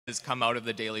has come out of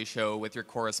The Daily Show with your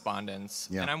correspondence.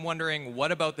 Yeah. And I'm wondering,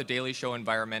 what about The Daily Show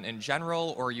environment in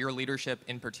general, or your leadership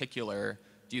in particular,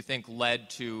 do you think led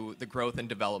to the growth and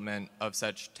development of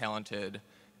such talented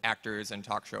actors and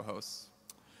talk show hosts?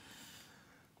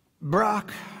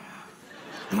 Brock.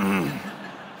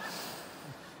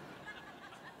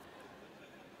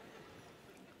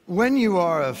 When you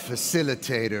are a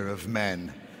facilitator of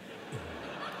men,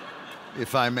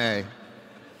 if I may,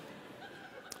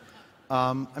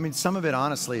 I mean, some of it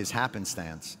honestly is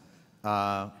happenstance.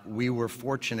 We were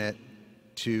fortunate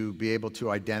to be able to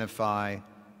identify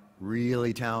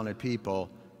really talented people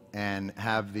and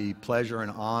have the pleasure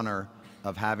and honor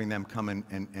of having them come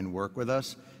and work with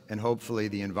us. And hopefully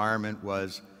the environment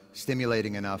was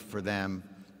stimulating enough for them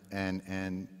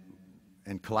and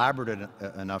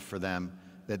collaborative enough for them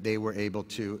that they were able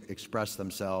to express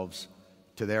themselves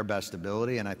to their best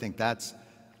ability. And I think that's,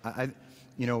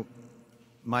 you know,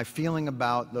 my feeling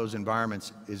about those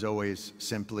environments is always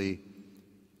simply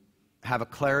have a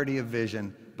clarity of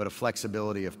vision, but a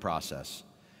flexibility of process.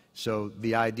 So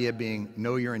the idea being,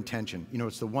 know your intention. You know,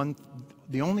 it's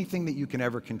the only thing that you can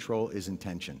ever control is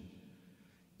intention.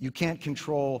 You can't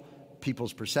control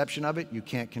people's perception of it. You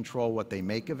can't control what they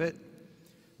make of it.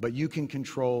 But you can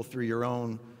control through your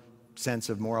own sense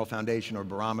of moral foundation or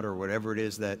barometer or whatever it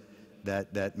is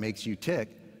that makes you tick,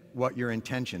 what your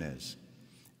intention is.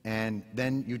 And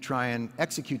then you try and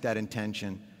execute that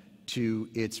intention to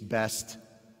its best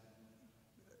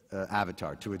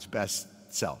avatar, to its best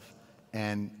self.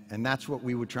 And that's what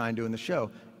we would try and do in the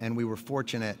show. And we were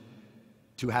fortunate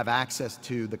to have access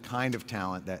to the kind of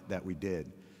talent that we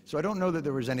did. So I don't know that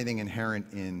there was anything inherent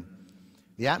in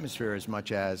the atmosphere as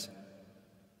much as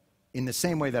in the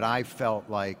same way that I felt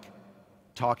like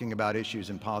talking about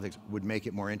issues in politics would make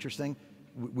it more interesting,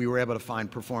 we were able to find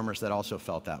performers that also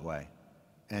felt that way.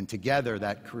 And together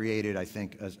that created, I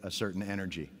think, a certain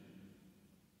energy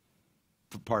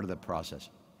for part of the process.